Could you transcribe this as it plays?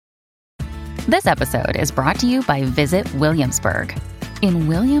This episode is brought to you by Visit Williamsburg. In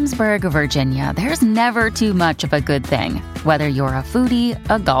Williamsburg, Virginia, there's never too much of a good thing. Whether you're a foodie,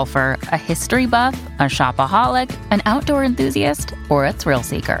 a golfer, a history buff, a shopaholic, an outdoor enthusiast, or a thrill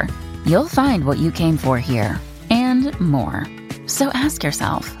seeker, you'll find what you came for here and more. So ask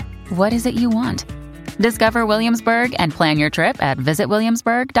yourself, what is it you want? Discover Williamsburg and plan your trip at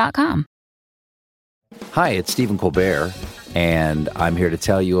visitwilliamsburg.com. Hi, it's Stephen Colbert, and I'm here to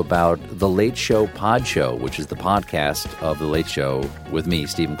tell you about The Late Show Pod Show, which is the podcast of The Late Show with me,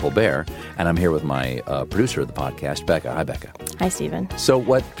 Stephen Colbert, and I'm here with my producer of the podcast, Becca. Hi, Becca. Hi, Stephen. So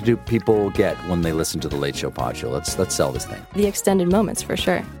what do people get when they listen to The Late Show Pod Show? Let's sell this thing. The extended moments, for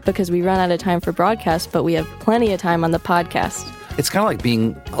sure, because we run out of time for broadcast, but we have plenty of time on the podcast. It's kind of like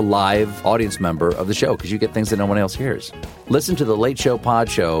being a live audience member of the show because you get things that no one else hears. Listen to The Late Show Pod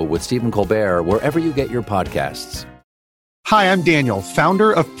Show with Stephen Colbert wherever you get your podcasts. Hi, I'm Daniel,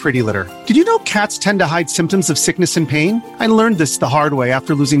 founder of Pretty Litter. Did you know cats tend to hide symptoms of sickness and pain? I learned this the hard way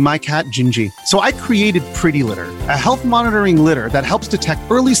after losing my cat, Gingy. So I created Pretty Litter, a health monitoring litter that helps detect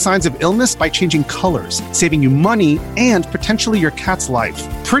early signs of illness by changing colors, saving you money and potentially your cat's life.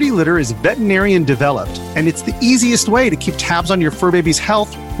 Pretty Litter is veterinarian developed, and it's the easiest way to keep tabs on your fur baby's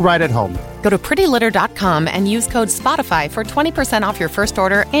health right at home. Go to prettylitter.com and use code SPOTIFY for 20% off your first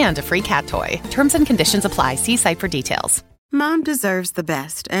order and a free cat toy. Terms and conditions apply. See site for details. Mom deserves the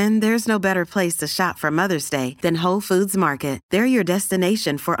best, and there's no better place to shop for Mother's Day than Whole Foods Market. They're your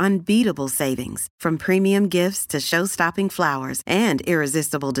destination for unbeatable savings, from premium gifts to show-stopping flowers and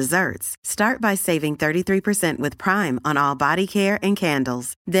irresistible desserts. Start by saving 33% with Prime on all body care and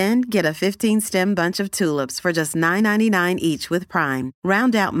candles. Then get a 15-stem bunch of tulips for just $9.99 each with Prime.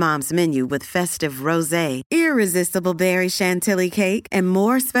 Round out Mom's menu with festive rosé, irresistible berry chantilly cake, and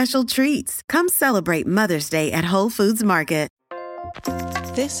more special treats. Come celebrate Mother's Day at Whole Foods Market.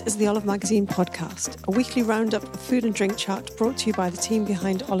 This is the Olive Magazine podcast, a weekly roundup of food and drink chat brought to you by the team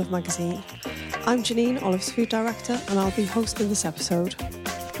behind Olive Magazine. I'm Janine, Olive's food director, and I'll be hosting this episode.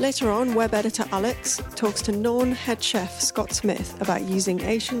 Later on, web editor Alex talks to known head chef Scott Smith about using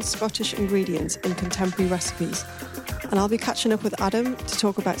Asian Scottish ingredients in contemporary recipes. And I'll be catching up with Adam to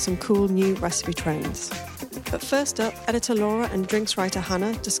talk about some cool new recipe trends. But first up, editor Laura and drinks writer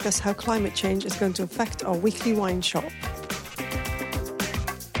Hannah discuss how climate change is going to affect our weekly wine shop.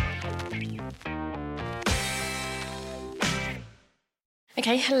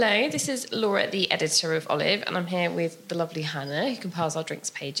 Okay, hello, this is Laura, the editor of Olive, and I'm here with the lovely Hannah, who compiles our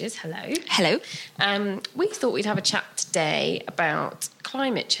drinks pages. Hello. Hello. We thought we'd have a chat today about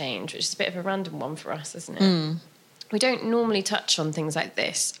climate change, which is a bit of a random one for us, isn't it? We don't normally touch on things like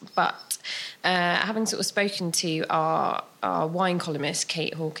this, but having sort of spoken to our wine columnist,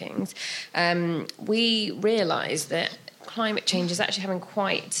 Kate Hawkins, we realised that climate change is actually having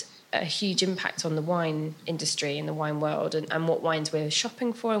quite a huge impact on the wine industry and the wine world and what wines we're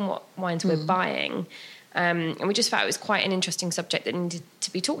shopping for and what wines we're buying. And we just felt it was quite an interesting subject that needed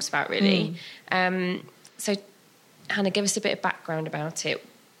to be talked about, really. So, Hannah, give us a bit of background about it.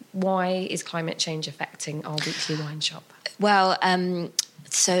 Why is climate change affecting our weekly wine shop? Well,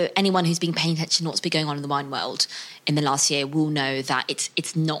 so anyone who's been paying attention to what's been going on in the wine world in the last year will know that it's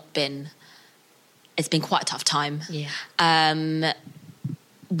been quite a tough time. Yeah.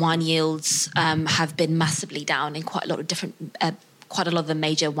 Wine yields have been massively down in quite a lot of the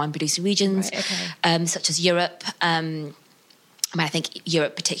major wine producing regions, such as Europe. I think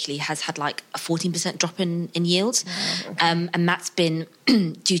Europe particularly has had like a 14% drop in yields. Wow, okay. And that's been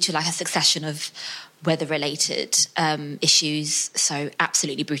due to like a succession of weather-related issues. So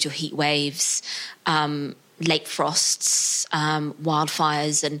absolutely brutal heat waves, lake frosts,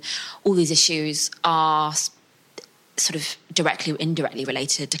 wildfires, and all these issues are sort of directly or indirectly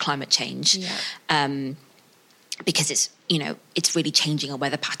related to climate change. Yeah. Because it's really changing our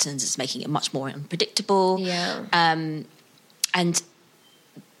weather patterns. It's making it much more unpredictable. Yeah. And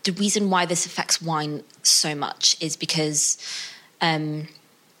the reason why this affects wine so much is because,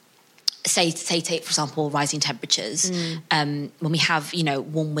 say take, for example, rising temperatures. When we have,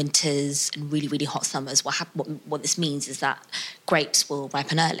 warm winters and really, really hot summers, what this means is that grapes will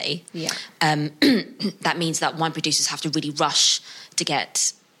ripen early. Yeah. That means that wine producers have to really rush to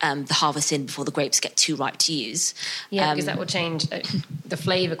get the harvest in before the grapes get too ripe to use. Yeah, because that will change the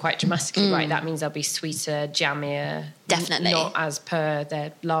flavour quite dramatically, right? That means they'll be sweeter, jammier. Definitely. Not as per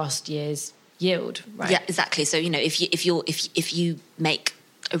their last year's yield, right? Yeah, exactly. So, if you make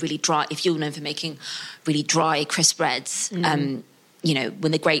a really dry, if you're known for making really dry, crisp reds, when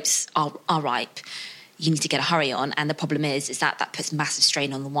the grapes are ripe, you need to get a hurry on. And the problem is that puts massive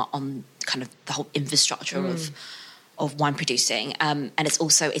strain on kind of the whole infrastructure of wine producing, and it's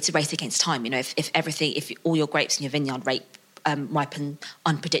a race against time. If all your grapes in your vineyard ripen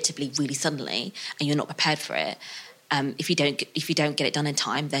unpredictably really suddenly, and you're not prepared for it, if you don't get it done in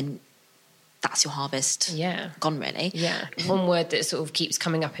time, then that's your harvest gone, really. Yeah. One word that sort of keeps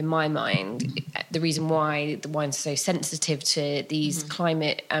coming up in my mind, the reason why the wine's so sensitive to these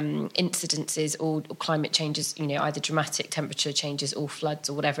climate incidences or climate changes, either dramatic temperature changes or floods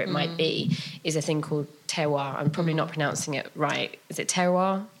or whatever it might be, is a thing called terroir. I'm probably not pronouncing it right. Is it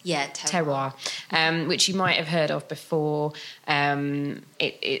terroir? Yeah, terroir. Which you might have heard of before.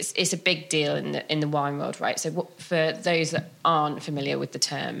 It's a big deal in the wine world, right? So for those that aren't familiar with the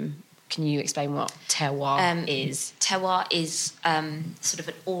term, can you explain what terroir is? Terroir is sort of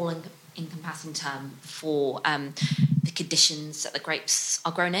an all-encompassing term for the conditions that the grapes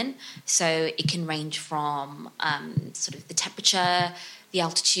are grown in. So it can range from sort of the temperature, the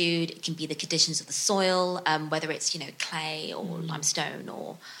altitude. It can be the conditions of the soil, whether it's clay or limestone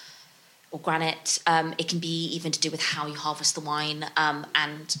or granite. It can be even to do with how you harvest the wine.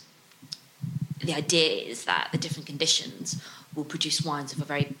 And the idea is that the different conditions will produce wines of a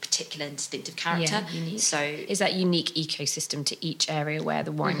very particular and distinctive character. Yeah, so is that unique ecosystem to each area where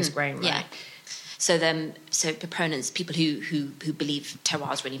the wine is grown, right? Yeah. So proponents, people who believe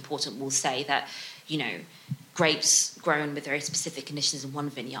terroir is really important, will say that, grapes grown with very specific conditions in one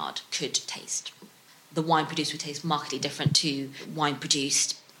vineyard the wine produced would taste markedly different to wine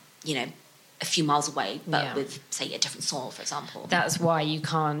produced, a few miles away, but with, say, a different soil, for example. That's why you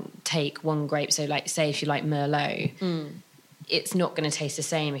can't take one grape. So, say if you like Merlot, it's not going to taste the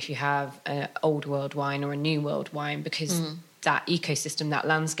same if you have an old world wine or a new world wine, because that ecosystem, that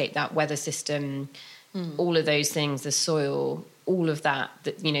landscape, that weather system, all of those things, the soil, all of that,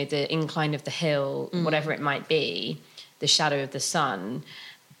 the incline of the hill, whatever it might be, the shadow of the sun,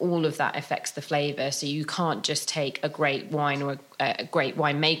 all of that affects the flavour. So you can't just take a great wine or a great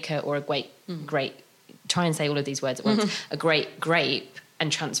winemaker or a great, try and say all of these words at once, a great grape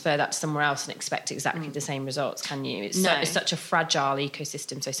and transfer that to somewhere else and expect exactly the same results, can you? It's such a fragile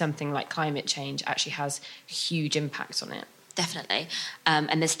ecosystem. So something like climate change actually has huge impacts on it. Definitely.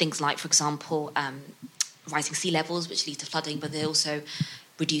 And there's things like, for example, rising sea levels, which lead to flooding, but they also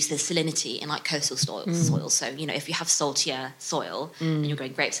reduce the salinity in coastal soil. So, if you have saltier soil and you're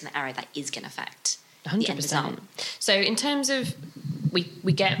growing grapes in the area, that is going to affect 100%. The end result. So in terms of,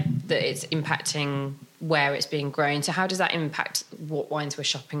 we get that it's impacting where it's being grown. So how does that impact what wines we're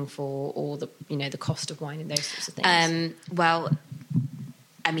shopping for, or the cost of wine and those sorts of things? Well,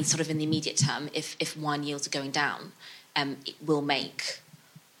 I mean, sort of in the immediate term, if wine yields are going down, it will make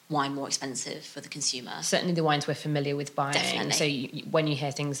wine more expensive for the consumer. Certainly the wines we're familiar with buying. Definitely. So when you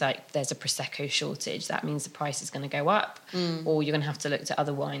hear things like there's a Prosecco shortage, that means the price is going to go up, or you're going to have to look to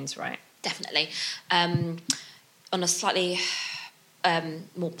other wines, right? Definitely. On a slightly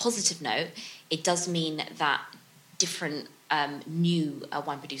more positive note, it does mean that different new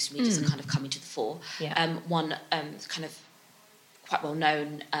wine producing regions are kind of coming to the fore. Yeah. One kind of quite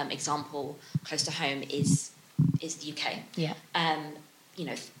well-known example close to home is the UK. Yeah.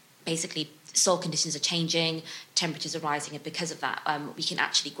 Basically soil conditions are changing, temperatures are rising, and because of that, we can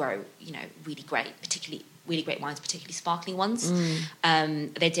actually grow, really great wines, particularly sparkling ones.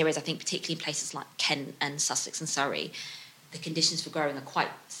 The idea is, I think, particularly in places like Kent and Sussex and Surrey, the conditions for growing are quite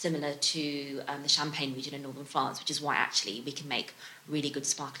similar to the Champagne region in northern France, which is why actually we can make really good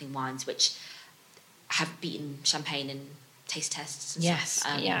sparkling wines, which have beaten Champagne in taste tests and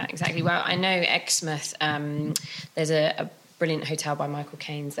stuff. Yeah, exactly. Well, I know Exmouth, there's a brilliant hotel by Michael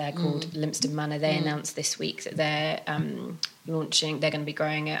Caines there called Limpston Manor. They announced this week that they're launching, they're going to be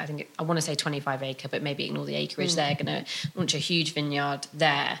growing it, I want to say 25 acre, but maybe ignore the acreage. They're going to launch a huge vineyard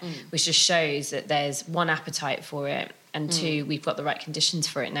there, which just shows that there's one, appetite for it, and two, we've got the right conditions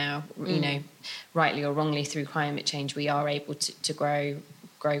for it now. Rightly or wrongly, through climate change, we are able to grow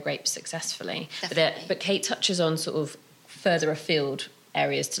grapes successfissually. But Kate touches on sort of further afield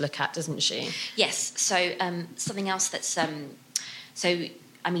areas to look at, doesn't she? Yes. So something else that's you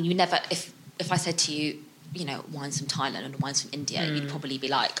never, if I said to you, wines from Thailand and wines from India, you'd probably be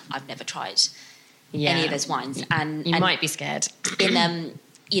like, I've never tried any of those wines, and you might be scared. And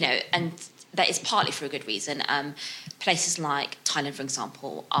that is partly for a good reason. Places like Thailand, for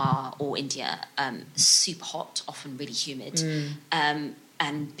example, or India, super hot, often really humid,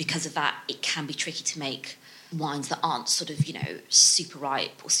 and because of that, it can be tricky to make wines that aren't sort of, super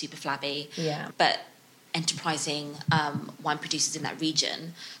ripe or super flabby. Yeah. But enterprising wine producers in that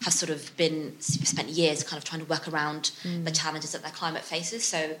region have sort of spent years kind of trying to work around the challenges that their climate faces.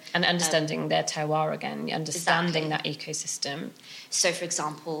 So and understanding their terroir again, understanding that ecosystem. So, for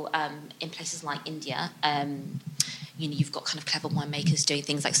example, in places like India, you've got kind of clever winemakers doing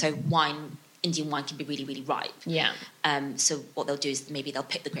things like Indian wine can be really, really ripe. Yeah. So what they'll do is maybe they'll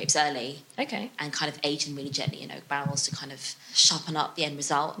pick the grapes early. Okay. And kind of age them really gently in oak barrels to kind of sharpen up the end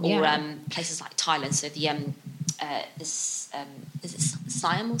result. Yeah. Or places like Thailand. So is it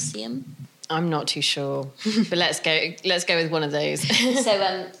Siam or Siam? I'm not too sure, but let's go with one of those.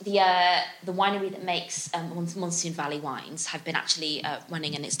 So the winery that makes Monsoon Valley wines have been actually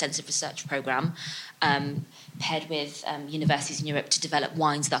running an extensive research program paired with universities in Europe to develop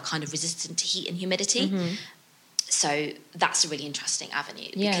wines that are kind of resistant to heat and humidity. Mm-hmm. So that's a really interesting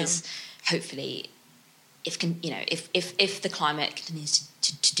avenue because hopefully, if the climate continues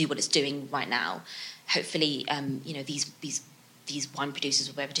to do what it's doing right now, hopefully these wine producers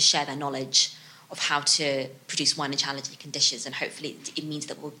will be able to share their knowledge of how to produce wine in challenging conditions, and hopefully it means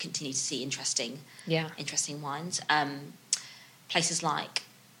that we'll continue to see interesting wines. Places like,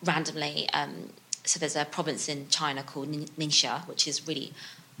 randomly, so there's a province in China called Ningxia, which is really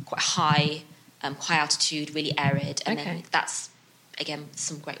quite high altitude, really arid, and then that's, again,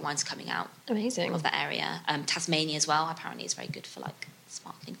 some great wines coming out of that area. Tasmania as well, apparently, is very good for like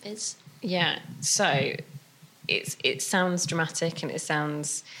sparkling fizz. Yeah, so it sounds dramatic and it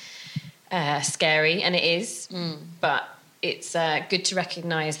sounds scary, and it is, but it's good to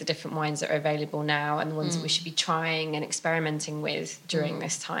recognise the different wines that are available now and the ones that we should be trying and experimenting with during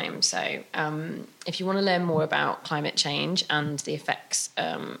this time. So if you want to learn more about climate change and the effects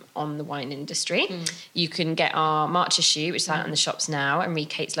on the wine industry, you can get our March issue, which is out in the shops now, and read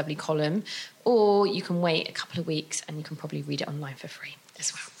Kate's lovely column, or you can wait a couple of weeks and you can probably read it online for free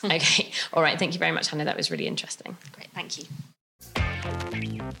as well. Okay. All right. Thank you very much, Hannah. That was really interesting. Great. Thank you.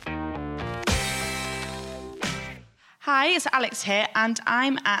 Hi, it's Alex here, and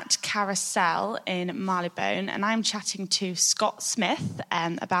I'm at Carousel in Marylebone, and I'm chatting to Scott Smith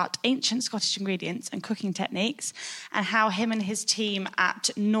about ancient Scottish ingredients and cooking techniques, and how him and his team at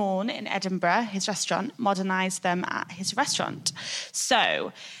Norn in Edinburgh, his restaurant, modernised them at his restaurant.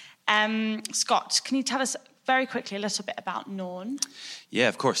 So, Scott, can you tell us very quickly a little bit about Norn? Yeah,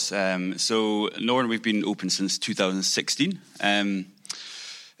 of course. So Norn, we've been open since 2016.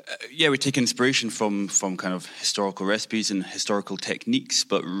 We take inspiration from kind of historical recipes and historical techniques,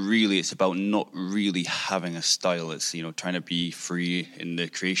 but really it's about not really having a style. It's, trying to be free in the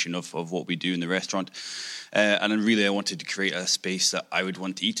creation of what we do in the restaurant. And then really I wanted to create a space that I would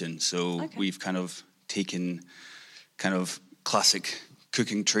want to eat in. So we've kind of taken kind of classic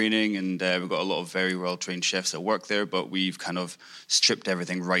cooking training, and we've got a lot of very well-trained chefs that work there, but we've kind of stripped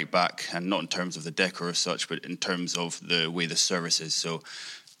everything right back, and not in terms of the decor as such, but in terms of the way the service is. So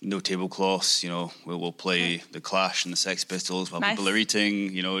no tablecloths, we'll play the Clash and the Sex Pistols while people are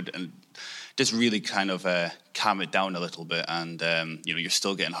eating, and just really kind of calm it down a little bit. And, you're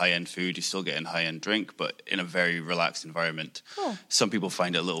still getting high-end food, you're still getting high-end drink, but in a very relaxed environment. Cool. Some people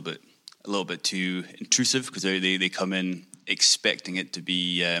find it a little bit too intrusive because they come in expecting it to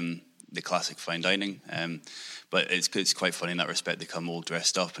be the classic fine dining, but it's quite funny in that respect. They come all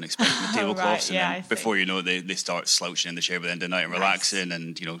dressed up and expecting the tablecloths, and then before you know it, they start slouching in the chair by the end of the night and relaxing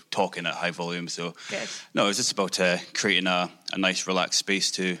and talking at high volume. So no, it's just about creating a nice relaxed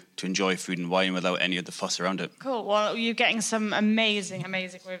space to enjoy food and wine without any of the fuss around it. Cool. Well, you're getting some amazing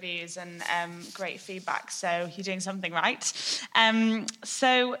reviews and great feedback, so you're doing something right.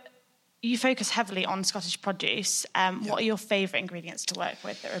 So you focus heavily on Scottish produce. What are your favourite ingredients to work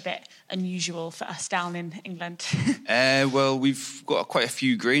with that are a bit unusual for us down in England? Well, we've got quite a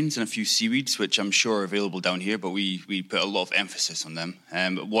few grains and a few seaweeds, which I'm sure are available down here, but we put a lot of emphasis on them.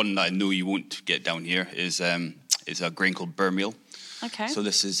 But one that I know you won't get down here is a grain called burmeal. Okay. So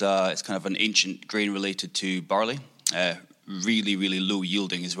this is it's kind of an ancient grain related to barley. Really, really low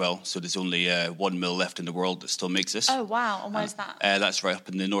yielding as well. So there's only one mill left in the world that still makes this. Oh, wow. And where's that? That's right up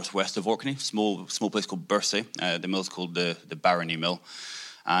in the northwest of Orkney, small place called Bursey. The mill's called the Barony Mill.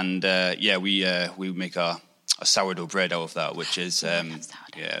 And we make a sourdough bread out of that, which is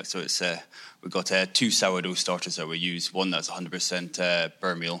so it's we've got two sourdough starters that we use. One that's 100%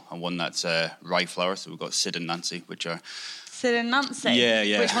 burmeal and one that's rye flour. So we've got Sid and Nancy, which are Sid and Nancy?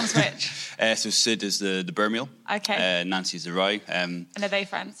 Yeah. Which one's which? So Sid is the burmeal. Okay. Nancy is the rye. And are they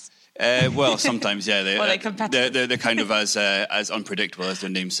friends? Well, sometimes, yeah. They're kind of as unpredictable as their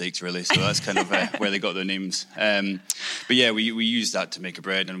namesakes, really. So that's kind of where they got their names. But yeah, we use that to make a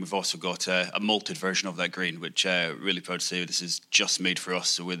bread, and we've also got a malted version of that grain, which really proud to say this is just made for us.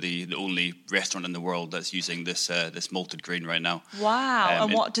 So we're the only restaurant in the world that's using this malted grain right now. Wow!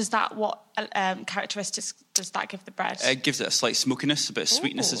 And what characteristics does that give the bread? It gives it a slight smokiness, a bit of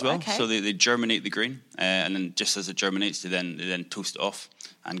sweetness as well. Okay. So they germinate the grain, and then just as it germinates, they then toast it off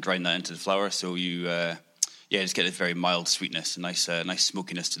and grind that into the flour. So you, just get a very mild sweetness, a nice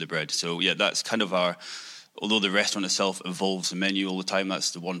smokiness to the bread. So yeah, that's kind of although the restaurant itself evolves the menu all the time,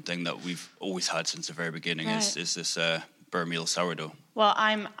 that's the one thing that we've always had since the very beginning is this burr meal sourdough. Well,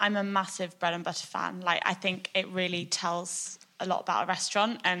 I'm a massive bread and butter fan. Like, I think it really tells a lot about a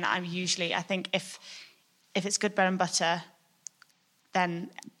restaurant, and I think if it's good bread and butter, then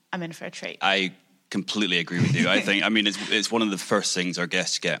I'm in for a treat. I completely agree with you. I mean, it's one of the first things our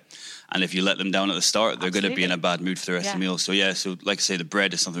guests get, and if you let them down at the start, they're going to be in a bad mood for the rest of the meal. So so like I say, the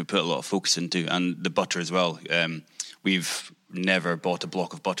bread is something we put a lot of focus into, and the butter as well. We've never bought a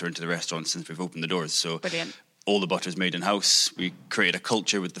block of butter into the restaurant since we've opened the doors. So brilliant. All the butter is made in-house. We created a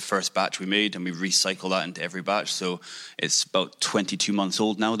culture with the first batch we made, and we recycle that into every batch. So it's about 22 months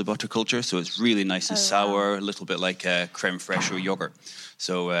old now, the butter culture. So it's really nice and sour, a little bit like creme fraiche or yogurt.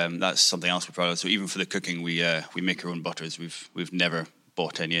 So that's something else we're proud of. So even for the cooking, we make our own butters. We've never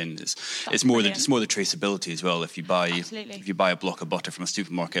bought any in. It's more the traceability as well. If you buy a block of butter from a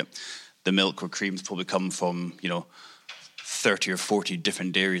supermarket, the milk or creams probably come from 30 or 40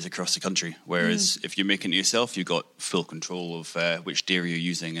 different dairies across the country, whereas if you're making it yourself, you've got full control of which dairy you're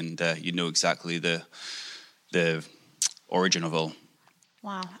using, and you know exactly the origin of all.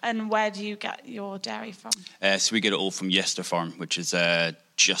 Wow. And where do you get your dairy from? So we get it all from Yester Farm, which is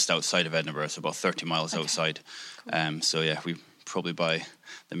just outside of Edinburgh, so about 30 miles outside. Cool. So yeah, we probably buy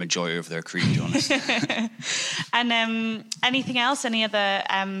the majority of their cream, to be honest. And anything else? Any other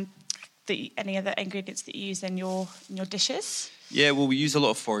ingredients that you use in your dishes? Yeah, well, we use a lot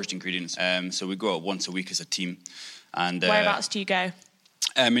of foraged ingredients. So we go out once a week as a team. And whereabouts do you go?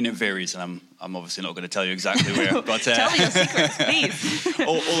 I mean, it varies, and I'm obviously not going to tell you exactly where. But tell me your secrets, please.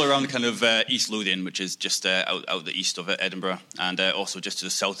 all around kind of East Lothian, which is just out the east of Edinburgh, and also just to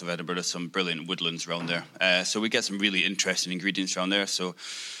the south of Edinburgh, there's some brilliant woodlands around there. So we get some really interesting ingredients around there. So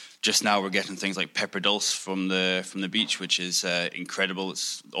just now we're getting things like pepper dulse from the beach, which is incredible.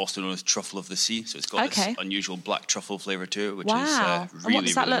 It's also known as truffle of the sea, so it's got this unusual black truffle flavour to it, which is really, and what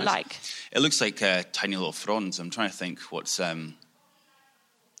does that look like? It looks like tiny little fronds. I'm trying to think what's...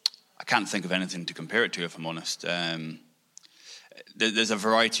 I can't think of anything to compare it to, if I'm honest. There's a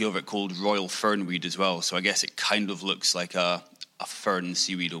variety of it called royal fernweed as well, so I guess it kind of looks like a fern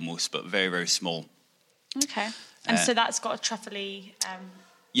seaweed almost, but very, very small. Okay. And so that's got a truffly...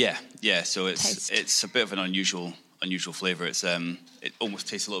 Yeah. So taste. It's a bit of an unusual flavour. It almost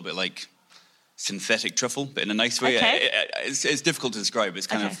tastes a little bit like synthetic truffle, but in a nice way. Okay. It's difficult to describe. It's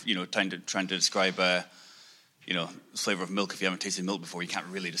kind of trying to describe the flavour of milk. If you haven't tasted milk before, you can't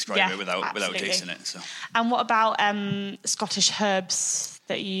really describe it without tasting it. So. And what about Scottish herbs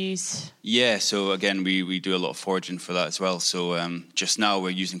that you use? Yeah, so again, we do a lot of foraging for that as well. So just now we're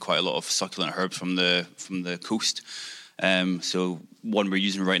using quite a lot of succulent herbs from the coast. So one we're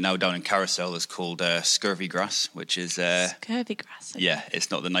using right now down in Carousel is called scurvy grass, which is scurvy grass. Okay. Yeah,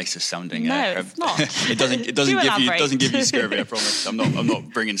 it's not the nicest sounding. No, herb. It's not. it doesn't give you scurvy. I promise. I'm not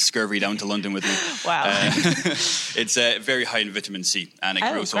bringing scurvy down to London with me. Wow. It's very high in vitamin C, and it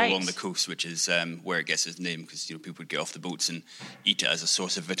grows all along the coast, which is where it gets its name, because people would get off the boats and eat it as a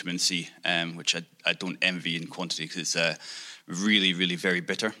source of vitamin C, which I don't envy in quantity, because it's really, really very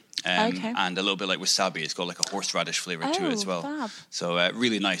bitter. And a little bit like wasabi, it's got like a horseradish flavour to it as well. Fab. So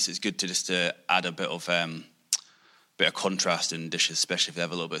really nice. It's good to add a bit of contrast in dishes, especially if they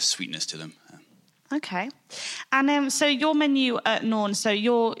have a little bit of sweetness to them. Okay. And so your menu at Norn, so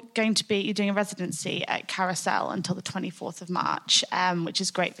you're doing a residency at Carousel until the 24th of March, which is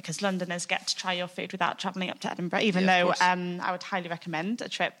great because Londoners get to try your food without travelling up to Edinburgh, even though I would highly recommend a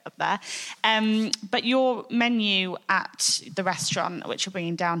trip up there. But your menu at the restaurant, which you're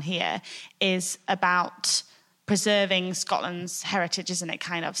bringing down here, is about preserving Scotland's heritage, isn't it,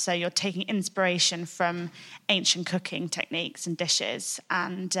 kind of? So you're taking inspiration from ancient cooking techniques and dishes.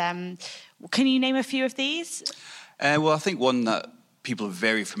 And can you name a few of these? Well, I think one that people are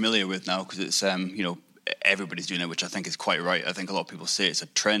very familiar with now, because it's, everybody's doing it, which I think is quite right. I think a lot of people say it's a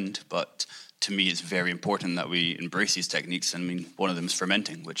trend, but to me it's very important that we embrace these techniques. I mean, one of them is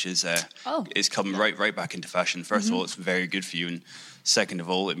fermenting, which is coming right back into fashion. First of all, it's very good for you. And second of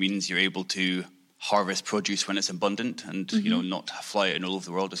all, it means you're able to harvest produce when it's abundant and not fly it in all over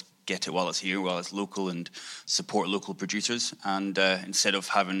the world. Just get it while it's here, while it's local, and support local producers. And instead of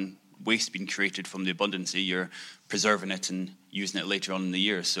having waste being created from the abundancy, you're preserving it and using it later on in the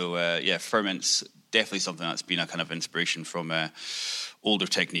year. So ferment's definitely something that's been a kind of inspiration from older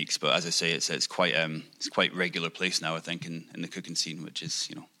techniques. But as I say, it's quite regular place now, I think, in the cooking scene, which is,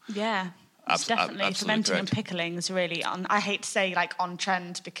 Yeah. It's definitely fermenting and pickling is really on. I hate to say like on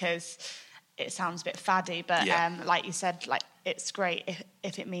trend because it sounds a bit faddy, but like you said, like it's great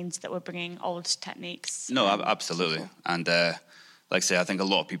if it means that we're bringing old techniques. No, absolutely. And like I say, I think a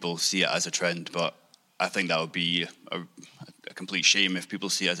lot of people see it as a trend, but I think that would be a complete shame if people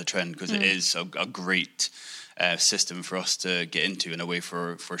see it as a trend, because it is a great system for us to get into, and a way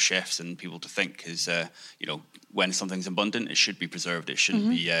for chefs and people to think is, when something's abundant, it should be preserved. It shouldn't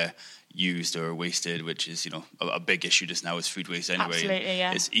be used or wasted, which is, a big issue just now is food waste anyway. Absolutely,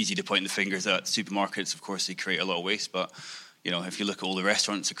 yeah. It's easy to point the fingers at supermarkets. Of course, they create a lot of waste, but if you look at all the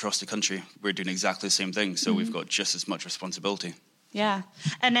restaurants across the country, we're doing exactly the same thing. So we've got just as much responsibility. Yeah.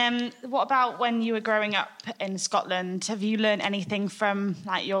 And what about when you were growing up in Scotland? Have you learned anything from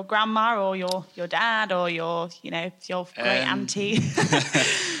like your grandma or your dad or your great auntie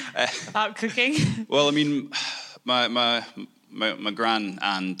about cooking? Well, I mean, my gran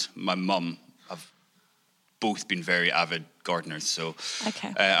and my mum have both been very avid gardeners. So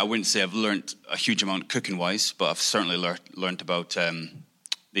I wouldn't say I've learnt a huge amount cooking-wise, but I've certainly learnt about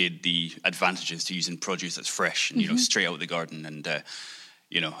the advantages to using produce that's fresh and straight out of the garden. And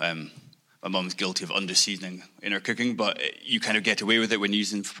my mum's guilty of under-seasoning in her cooking, but you kind of get away with it when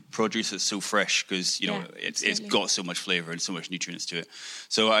using produce that's so fresh, because it's got so much flavour and so much nutrients to it.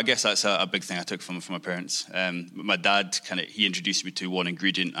 So I guess that's a big thing I took from my parents. My dad he introduced me to one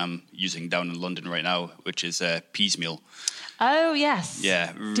ingredient I'm using down in London right now, which is peas meal. Oh, yes.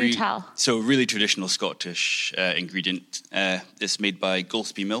 Yeah. Do tell. So really traditional Scottish ingredient. It's made by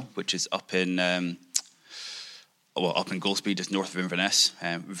Golspie Mill, which is up in Golspie, just north of Inverness.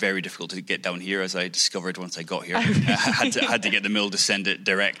 Very difficult to get down here, as I discovered once I got here. I had to get the mill to send it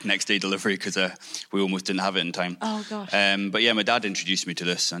direct next day delivery, because we almost didn't have it in time. Oh, gosh. But yeah, my dad introduced me to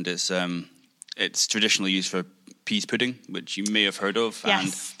this, and it's traditionally used for peas pudding, which you may have heard of.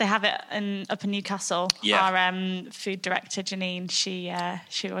 Yes, they have it up in Newcastle. Yeah. Our food director, Janine, she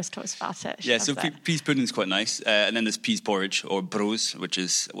always talks about it. Yeah, so peas pudding is quite nice. And then there's peas porridge, or brose, which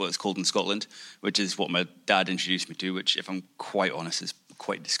is what it's called in Scotland, which is what my dad introduced me to, which, if I'm quite honest, is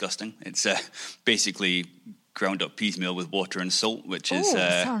quite disgusting. It's basically ground up peas meal with water and salt, which is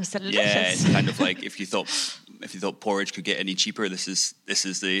sounds delicious. Yeah, it's kind of like if you thought porridge could get any cheaper, this is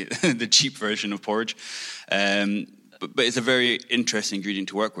the the cheap version of porridge. But it's a very interesting ingredient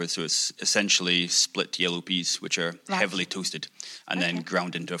to work with. So it's essentially split yellow peas, which are heavily toasted and then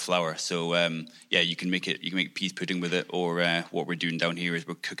ground into a flour. So you can make peas pudding with it, or what we're doing down here is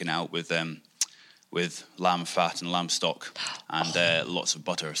we're cooking it out with lamb fat and lamb stock and lots of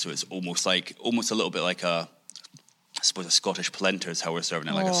butter. So it's almost a little bit like I suppose a Scottish polenta is how we're serving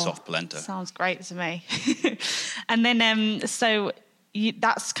it, like a soft polenta. Sounds great to me. And then,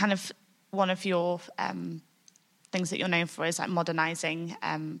 that's kind of one of your things that you're known for, is like modernising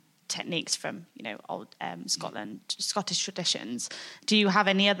techniques from old Scottish traditions. Do you have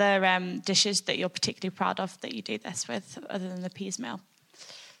any other dishes that you're particularly proud of that you do this with, other than the peas meal?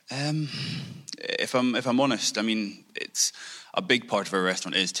 If I'm honest, I mean, it's a big part of our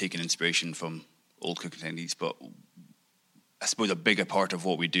restaurant is taking inspiration from old cooking techniques, but I suppose a bigger part of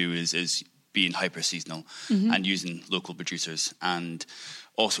what we do is being hyper seasonal and using local producers, and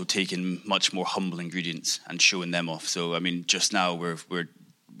also taking much more humble ingredients and showing them off. So I mean, just now we've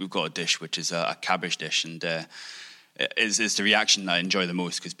got a dish which is a cabbage dish, and is the reaction that I enjoy the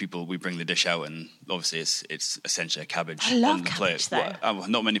most, because we bring the dish out and obviously it's essentially a cabbage on the plate. Well,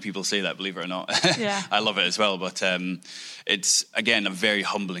 not many people say that, believe it or not. Yeah. I love it as well, but it's again a very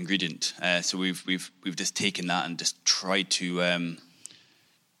humble ingredient. So we've just taken that and just tried to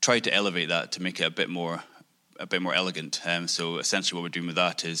elevate that to make it a bit more elegant. So essentially what we're doing with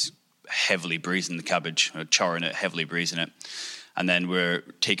that is heavily braising the cabbage, charring it, heavily braising it. And then we're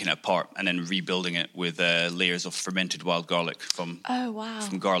taking it apart and then rebuilding it with layers of fermented wild garlic from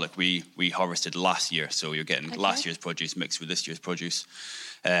garlic we harvested last year. So you're getting last year's produce mixed with this year's produce.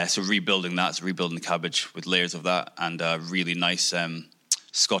 So rebuilding the cabbage with layers of that, and a really nice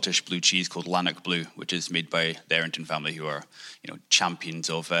Scottish blue cheese called Lanark Blue, which is made by the Errington family, who are champions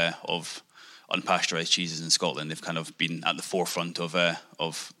of unpasteurized cheeses in Scotland. They've kind of been at the forefront of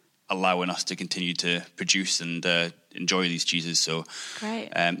allowing us to continue to produce and enjoy these cheeses. So great.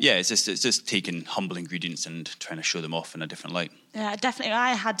 It's just taking humble ingredients and trying to show them off in a different light. Yeah, definitely.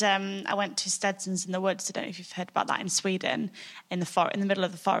 I went to Stedsons in the Woods. I don't know if you've heard about that in Sweden, in the middle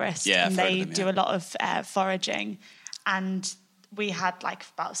of the forest. Yeah, and they do a lot of foraging, and we had like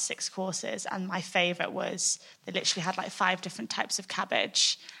about 6 courses, and my favourite was they literally had like 5 different types of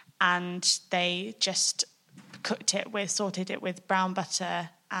cabbage, and they just sorted it with brown butter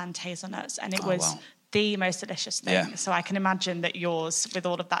and hazelnuts, and it was the most delicious thing. Yeah. So I can imagine that yours, with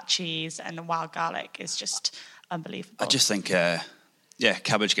all of that cheese and the wild garlic, is just unbelievable. I just think,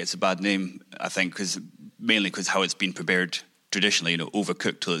 cabbage gets a bad name, I think, mainly because how it's been prepared traditionally,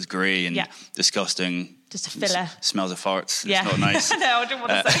 overcooked till it's grey and disgusting. Just a filler. Smells of farts. Yeah. It's not nice. No, I didn't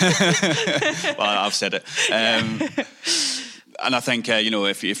want to say. Well, I've said it. And I think,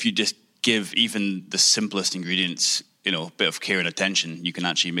 if you just give even the simplest ingredients, a bit of care and attention, you can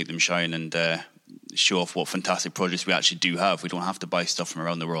actually make them shine and show off what fantastic produce we actually do have. We don't have to buy stuff from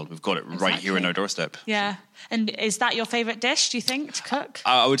around the world. We've got it right here on our doorstep. Yeah. And is that your favourite dish, do you think, to cook?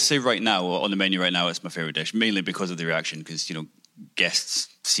 I would say right now, on the menu right now, it's my favourite dish, mainly because of the reaction, because, guests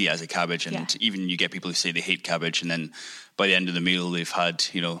see it as a cabbage, and even you get people who say they hate cabbage, and then by the end of the meal, they've had,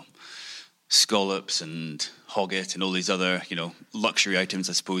 scallops and hogget and all these other, luxury items,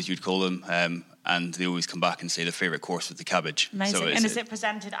 I suppose you'd call them, and they always come back and say the favourite course was the cabbage. Amazing. So and is it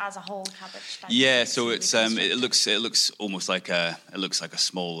presented as a whole cabbage? Yeah, so it's it looks almost like a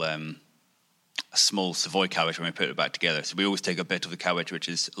small Savoy cabbage when we put it back together. So we always take a bit of the cabbage, which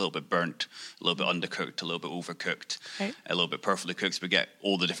is a little bit burnt, a little bit undercooked, a little bit overcooked, a little bit perfectly cooked. So we get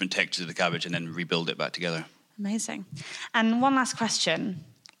all the different textures of the cabbage and then rebuild it back together. Amazing. And one last question.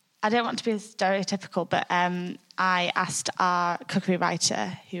 I don't want to be stereotypical, but I asked our cookery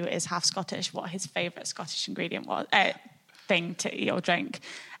writer, who is half Scottish, what his favourite Scottish ingredient was, thing to eat or drink,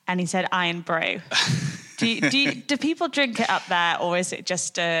 and he said iron brew. Do people drink it up there, or is it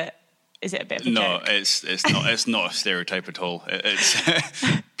just is it a bit of a joke? No, it's not a stereotype at all.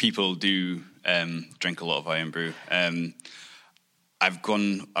 People do drink a lot of iron brew. I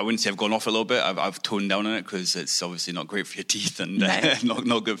wouldn't say I've gone off a little bit. I've toned down on it because it's obviously not great for your teeth and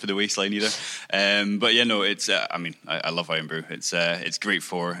not good for the waistline either. But it's. I love iron brew. It's great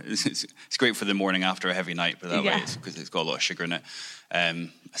for it's great for the morning after a heavy night. But that way, because it's got a lot of sugar in it. I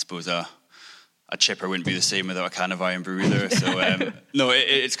suppose a chipper wouldn't be the same without a can of iron brew either. So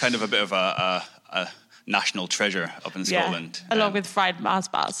it's kind of a bit of a national treasure up in Scotland. Along with fried Mars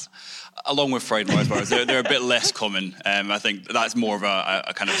bars. Along with fried Mars bars, they're a bit less common. I think that's more of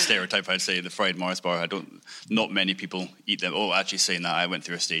a kind of stereotype. I'd say the fried Mars bar. Not many people eat them. Oh, actually, saying that, I went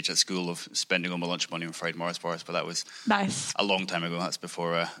through a stage at school of spending all my lunch money on fried Mars bars, but that was nice. A long time ago. That's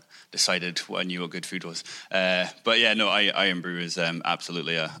before I decided what I knew what good food was. Iron brew is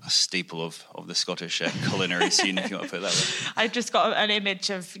absolutely a staple of the Scottish culinary scene, if you want to put it that way. I just got an image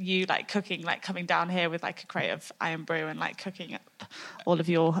of you cooking, coming down here with a crate of iron brew and cooking up all of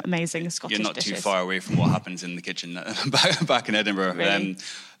your amazing Scottish dishes. You're not too far away from what happens in the kitchen back in Edinburgh. Really?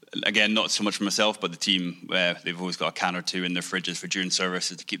 Again, not so much for myself, but the team, they've always got a can or two in their fridges for during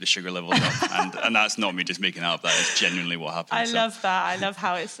services to keep the sugar levels up. and that's not me just making it up. That is genuinely what happens. I love that. I love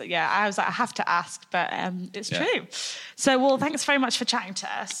how it's, I was like, I have to ask, but it's true. So, well, thanks very much for chatting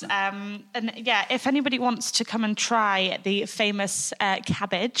to us. If anybody wants to come and try the famous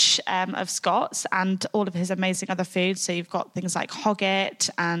cabbage of Scott's and all of his amazing other foods, so you've got things like hogget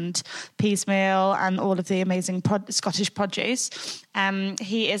and peasmeal and all of the amazing Scottish produce.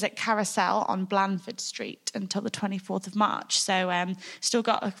 He is at Carousel on Blandford Street until the 24th of March. So still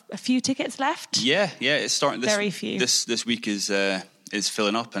got a few tickets left. Yeah, it's starting. Very few. This week is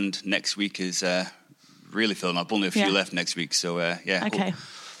filling up, and next week is really filling up. Only a few left next week. So okay.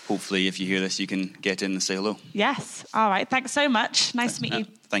 Hopefully, if you hear this, you can get in and say hello. Yes. All right. Thanks so much. Nice to meet you.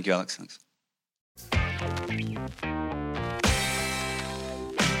 Thank you, Alex. Thanks.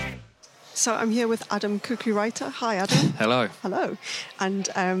 So I'm here with Adam, cookery writer. Hi, Adam. Hello. Hello. And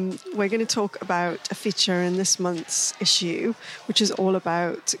we're going to talk about a feature in this month's issue, which is all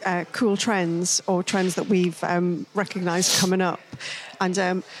about cool trends or trends that we've recognised coming up.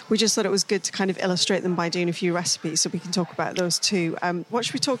 And we just thought it was good to kind of illustrate them by doing a few recipes, so we can talk about those too. What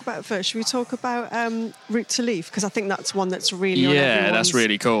should we talk about first? Should we talk about root to leaf? Because I think that's one that's really on everyone's... that's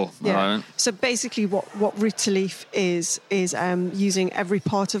really cool. Yeah. Right. So basically what root to leaf is using every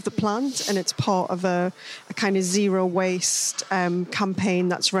part of the plant, and it's part of a kind of zero waste campaign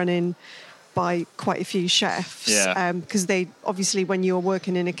that's running by quite a few chefs. Because they obviously, when you're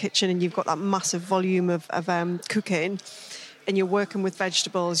working in a kitchen and you've got that massive volume of cooking, and you're working with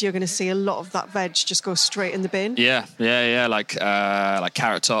vegetables, you're going to see a lot of that veg just go straight in the bin. Yeah, like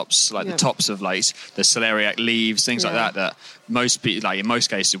carrot tops, like the tops of like the celeriac leaves, things like that most people, like in most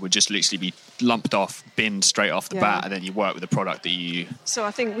cases, would just literally be lumped off, binned straight off the bat, and then you work with the product that you. So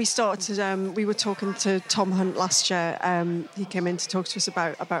I think we started. We were talking to Tom Hunt last year. He came in to talk to us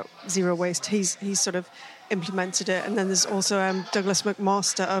about zero waste. He's sort of implemented it, and then there's also Douglas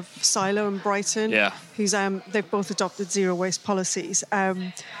McMaster of Silo in Brighton. Who's they've both adopted zero waste policies.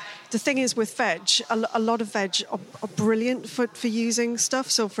 The thing is with veg, a lot of veg are brilliant for using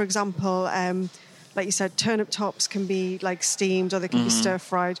stuff. So for example, like you said, turnip tops can be like steamed or they can be stir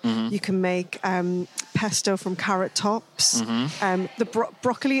fried. You can make pesto from carrot tops. The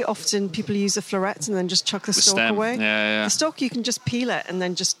broccoli, often people use the florets and then just chuck the stalk stem away. The stalk you can just peel it and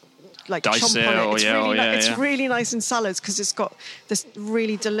then just like dice chomp it, on it. it's really nice in salads because it's got this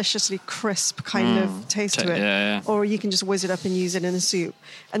really deliciously crisp kind of taste to it. Or you can just whiz it up and use it in a soup.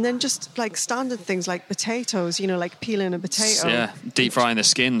 And then just like standard things like potatoes, like peeling a potato. Deep frying the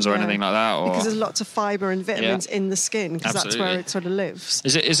skins or anything like that. Or... Because there's lots of fibre and vitamins in the skin because that's where it sort of lives.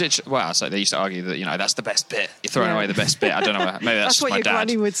 Is it? Well, so they used to argue that that's the best bit. You're throwing away the best bit. I don't know. Maybe that's what my your dad.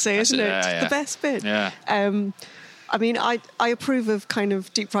 granny would say, isn't it? The best bit. Yeah. I mean, I approve of kind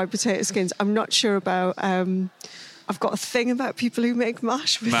of deep fried potato skins. I'm not sure about. I've got a thing about people who make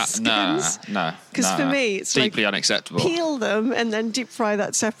mash with skins. No. Because for me, it's deeply unacceptable. Peel them and then deep fry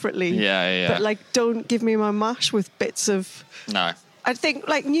that separately. Yeah. But like, don't give me my mash with bits of. No. I think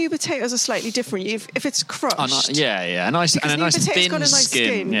like new potatoes are slightly different. If it's crushed, a nice thin got a nice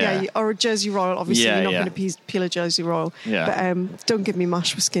skin. Or a Jersey roll. Obviously, you're not going to peel a Jersey roll. But don't give me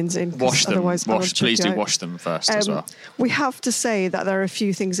mash with skins in. Wash them. Otherwise, Please do wash them first as well. We have to say that there are a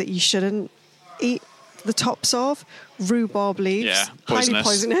few things that you shouldn't eat the tops of. Rhubarb leaves, highly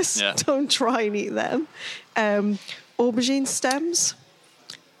poisonous. Don't try and eat them. Aubergine stems.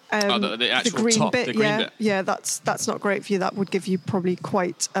 The actual green top, bit, the green bit. Yeah, that's not great for you. That would give you probably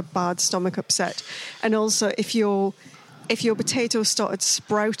quite a bad stomach upset. And also, if your potatoes started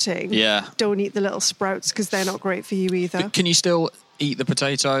sprouting, don't eat the little sprouts because they're not great for you either. But can you still eat the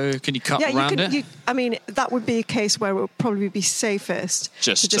potato? Can you cut around it? I mean, that would be a case where it would probably be safest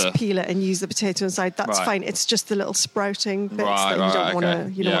to just peel it and use the potato inside. That's fine. It's just the little sprouting bits that you don't want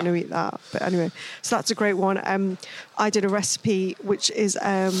to. You don't want to eat that. But anyway, so that's a great one. I did a recipe which is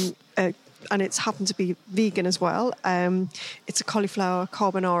and it's happened to be vegan as well. It's a cauliflower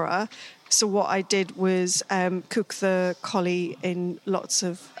carbonara. So what I did was cook the cauli in lots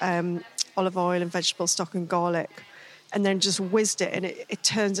of olive oil and vegetable stock and garlic, and then just whizzed it, and it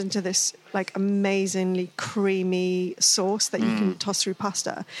turns into this like amazingly creamy sauce that you can toss through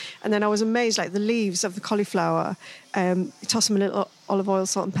pasta. And then I was amazed, like the leaves of the cauliflower, you toss them in a little olive oil,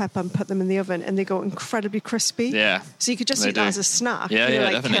 salt and pepper and put them in the oven and they go incredibly crispy. Yeah. So you could just eat that as a snack. Yeah,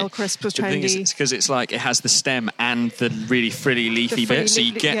 like definitely. Kale crisp was the thing is, it's because it's like it has the stem and the really frilly leafy bit, so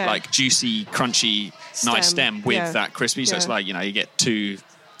you get like juicy, crunchy, nice stem with that crispy. So it's like, you get two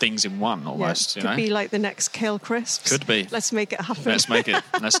things in one almost. Could be like the next kale crisps. Could be. Let's make it happen. Let's make it.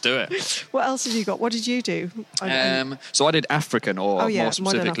 Let's do it. What else have you got? What did you do? So I did African, or more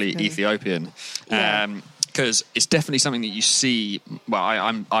specifically Ethiopian. Because it's definitely something that you see. Well,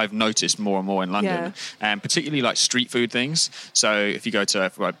 I've noticed more and more in London, and particularly like street food things. So if you go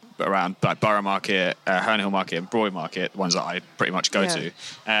to around like Borough Market, Herne Hill Market, and Broad Market, the ones that I pretty much go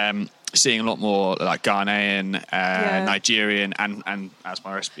to. Seeing a lot more like Ghanaian, Nigerian, and as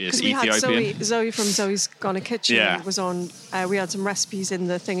my recipe is Ethiopian. Had Zoe from Zoe's Ghana Kitchen was on. We had some recipes in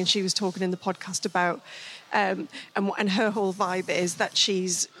the thing, and she was talking in the podcast about. And her whole vibe is that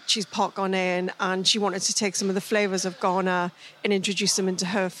she's part Ghanaian, and she wanted to take some of the flavours of Ghana and introduce them into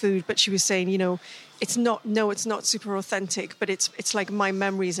her food. But she was saying, it's not super authentic, but it's like my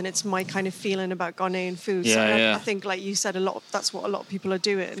memories and it's my kind of feeling about Ghanaian food. I think, like you said, that's what a lot of people are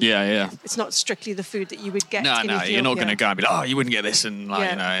doing. Yeah. It's not strictly the food that you would get. No, in Ethiopia. You're not going to go and be like, you wouldn't get this in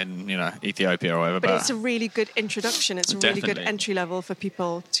in Ethiopia or whatever. But it's a really good introduction. It's a really good entry level for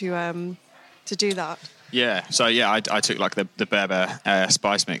people to do that. Yeah, so I took like the Berber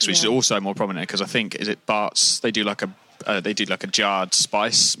spice mix, which is also more prominent because I think Bart's. They do like a jarred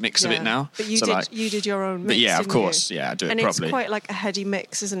spice mix of it now. But you did your own mix. But of course, I do it properly. And it's quite like a heady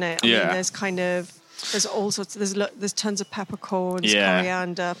mix, isn't it? I mean, there's all sorts. There's tons of peppercorns,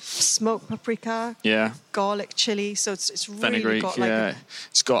 coriander, smoked paprika, garlic, chili. So it's really got like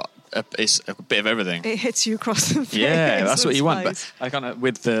it's a bit of everything. It hits you across the face. Yeah, that's what you want. But I kind of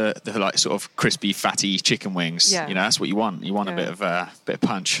with the like sort of crispy, fatty chicken wings. That's what you want. You want a bit of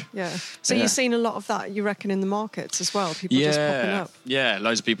punch. Yeah. So you've seen a lot of that, you reckon, in the markets as well. People just popping up. Yeah,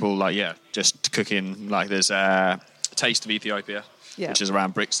 loads of people just cooking. Like there's Taste of Ethiopia, Yeah. which is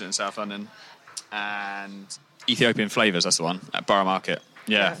around Brixton in South London, and Ethiopian Flavours, that's the one, at Borough Market.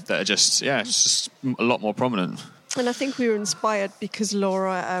 Yeah, that are just, it's just a lot more prominent. And I think we were inspired because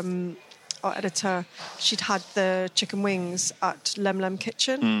Laura, our editor, she'd had the chicken wings at Lem Lem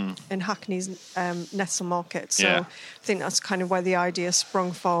Kitchen in Hackney's Nestle Market. So I think that's kind of where the idea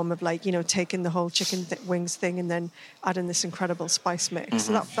sprung from, of like, you know, taking the whole chicken wings thing and then adding this incredible spice mix.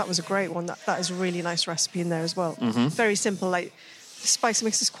 So that was a great one. That is a really nice recipe in there as well. Very simple. Like, the spice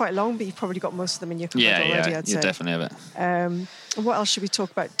mix is quite long, but you've probably got most of them in your cupboard already, I'd say. You definitely have it. What else should we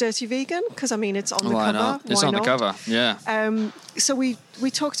talk about? Dirty Vegan? Because, I mean, it's on the Why cover. not? It's on the cover, yeah. So we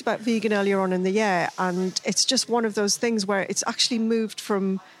talked about vegan earlier on in the year, and it's just one of those things where it's actually moved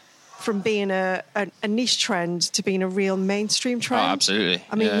from being a niche trend to being a real mainstream trend. Oh, absolutely.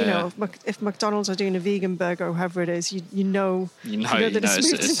 I mean, you know, if McDonald's are doing a vegan burger or whoever it is, you know that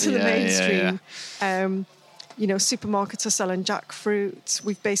it's moved into the mainstream. You know, supermarkets are selling jackfruit.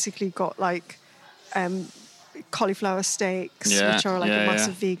 We've basically got like cauliflower steaks, which are like a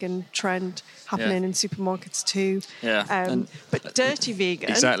massive vegan trend happening in supermarkets too. But dirty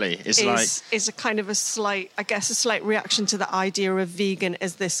vegan is a kind of a slight reaction to the idea of vegan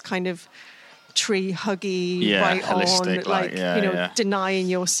as this kind of tree huggy, right on, denying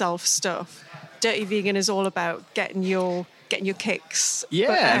yourself stuff. Dirty vegan is all about getting your kicks.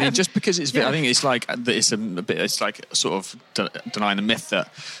 I mean, just because it's, I think it's like it's like sort of denying the myth that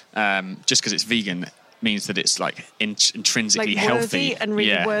just because it's vegan means that it's like intrinsically like healthy and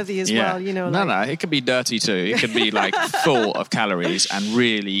really worthy as well. You know, no, it could be dirty too. It could be like full of calories and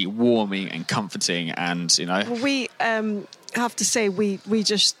really warming and comforting, and you know. Well, we have to say we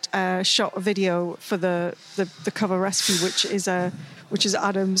just shot a video for the cover recipe, which is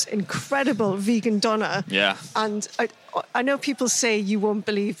Adam's incredible vegan doner. Yeah. And I know people say you will not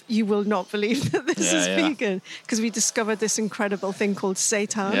believe that this is vegan, because we discovered this incredible thing called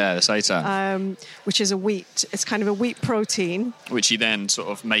seitan. Yeah, the seitan. Which is it's kind of a wheat protein. Which you then sort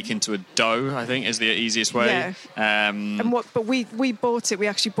of make into a dough, I think, is the easiest way. Yeah. But we bought it, we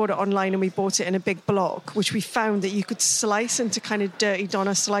actually bought it online, and we bought it in a big block, which we found that you could slice into kind of dirty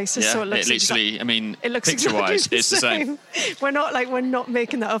doner slices. Yeah, so it looks picture-wise, it's the same. We're not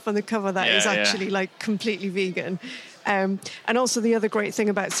making that up on the cover. That is actually like completely vegan. And also the other great thing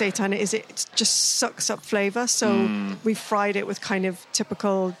about seitan is it just sucks up flavour. So we fried it with kind of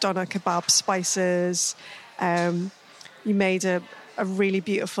typical doner kebab spices. You made a really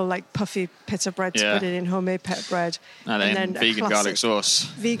beautiful like puffy pita bread to put it in, homemade pita bread. And then vegan garlic sauce.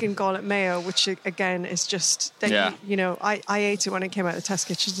 Vegan garlic mayo, which again is just, you know, I ate it when it came out of the test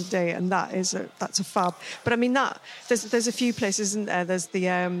kitchen today, and that's a fab. But I mean, there's a few places, isn't there? There's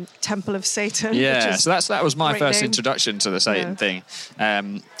the Temple of Satan. Yeah, so that was my first introduction to the Satan thing.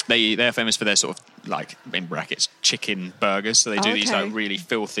 They're famous for their sort of, like, in brackets, chicken burgers. So they do these like really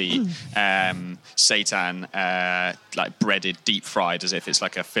filthy seitan, like breaded, deep fried, as if it's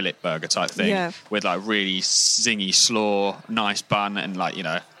like a fillet burger type thing, with like really zingy slaw, nice bun, and like, you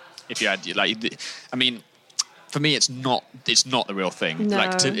know, if you had like, I mean, for me, it's not the real thing. No.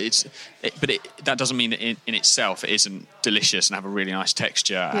 Like, that doesn't mean that in itself it isn't delicious and have a really nice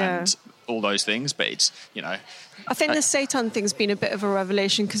texture and all those things. But it's, you know, I think the seitan thing's been a bit of a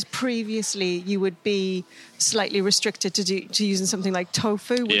revelation, because previously you would be slightly restricted to using something like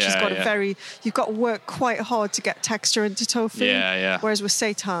tofu, which has got you've got to work quite hard to get texture into tofu. Whereas with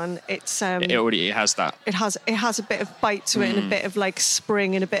seitan, it has that. It has a bit of bite to it and a bit of like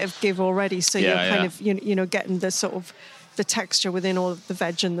spring and a bit of give already. So you're kind of you know getting the sort of the texture within all of the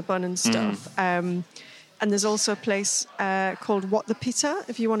veg and the bun and stuff. And there's also a place called What the Pita,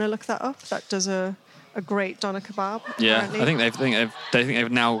 if you want to look that up. That does a great doner kebab. Yeah, apparently. I think they've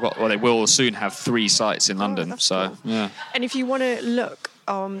now got, well, they will soon have 3 sites in London. So cool. yeah. And if you want to look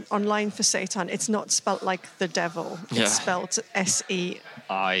online for seitan, it's not spelt like the devil. It's spelt Seitan.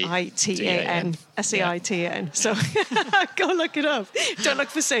 Seitan. So go look it up. Don't look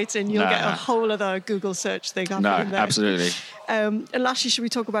for Satan. You'll get a whole other Google search thing happening there. Absolutely. And lastly, should we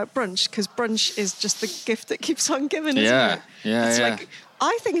talk about brunch? Because brunch is just the gift that keeps on giving, isn't it? Yeah. Like,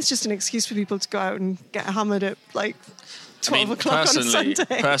 I think it's just an excuse for people to go out and get hammered at like 12 o'clock on a Sunday.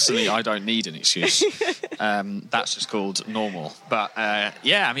 Personally, I don't need an excuse. That's just called normal. But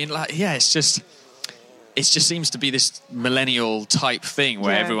I mean, like, it's just seems to be this millennial type thing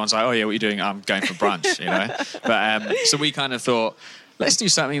where everyone's like, oh yeah, what are you doing? I'm going for brunch, you know. But so we kind of thought, let's do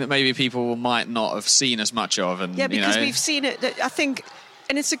something that maybe people might not have seen as much of, and because we've seen it. I think.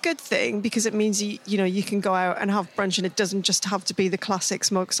 And it's a good thing, because it means you can go out and have brunch, and it doesn't just have to be the classic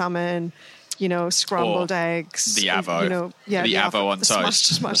smoked salmon, scrambled eggs. The avo. The avo on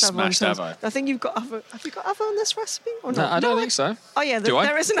toast. Smashed avo. I think you've got avo. Have you got avo on this recipe or not? No, I don't think so. Oh yeah,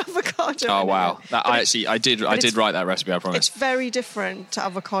 there is an avocado. Oh wow! I did write that recipe. I promise. It's very different to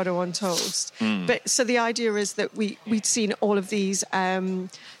avocado on toast. But so the idea is that we'd seen all of these, kind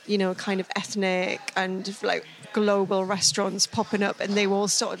of ethnic and like global restaurants popping up, and they were all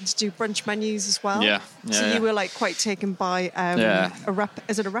starting to do brunch menus as well. So you were like quite taken by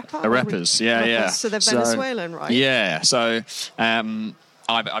is it a repa? Arepas, yeah. So they're Venezuelan, right? Yeah. So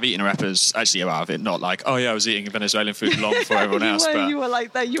I've eaten arepas. Actually, well, not like I was eating Venezuelan food long before everyone else. You were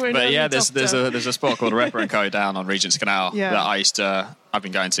like that. You were. But yeah, there's a spot called Arepa & Co down on Regent's Canal that I've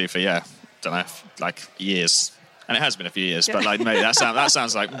been going to for like years. And it has been a few years, but like maybe that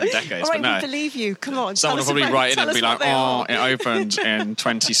sounds like decades. All right, but no, we believe you. Come on, someone will probably write in and be like, it opened in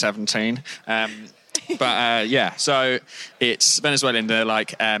 2017. So it's Venezuelan. They're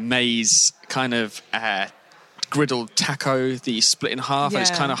like maize kind of griddled taco that you split in half, and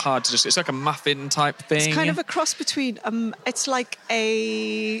it's kind of hard to it's like a muffin type thing. It's kind of a cross between it's like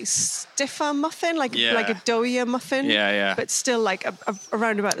a stiffer muffin, like a doughier muffin, but still like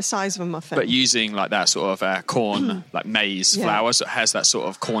around about the size of a muffin, but using like that sort of corn like maize flour, so it has that sort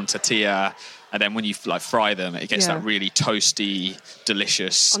of corn tortilla. And then when you like fry them, it gets that really toasty,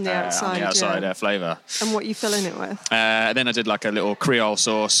 delicious on the outside flavour. And what are you filling it with? Then I did like a little Creole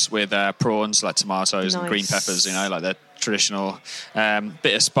sauce with prawns, like tomatoes and green peppers, like the traditional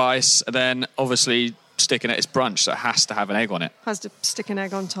bit of spice. And then obviously sticking it's brunch, so it has to have an egg on it. Has to stick an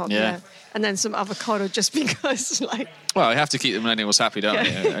egg on top, and then some avocado just because like. Well, you have to keep the millennials happy, don't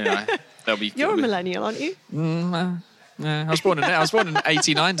you? They'll be. You're a millennial, aren't you? Yeah, I was born in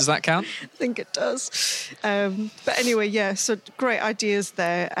 89. Does that count? I think it does. But anyway, so great ideas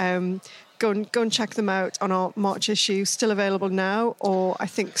there. Go and check them out on our March issue. Still available now, or I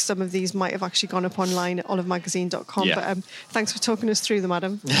think some of these might have actually gone up online at olivemagazine.com. Yeah. But thanks for talking us through them,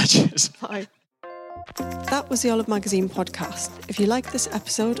 Adam. Yeah, cheers. Bye. That was the Olive Magazine podcast. If you like this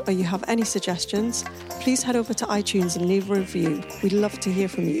episode or you have any suggestions, please head over to iTunes and leave a review. We'd love to hear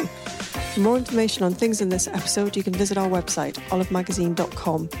from you. For more information on things in this episode, you can visit our website,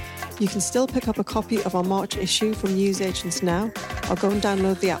 olivemagazine.com. You can still pick up a copy of our March issue from newsagents now, or go and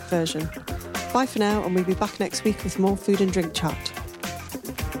download the app version. Bye for now, and we'll be back next week with more food and drink chat.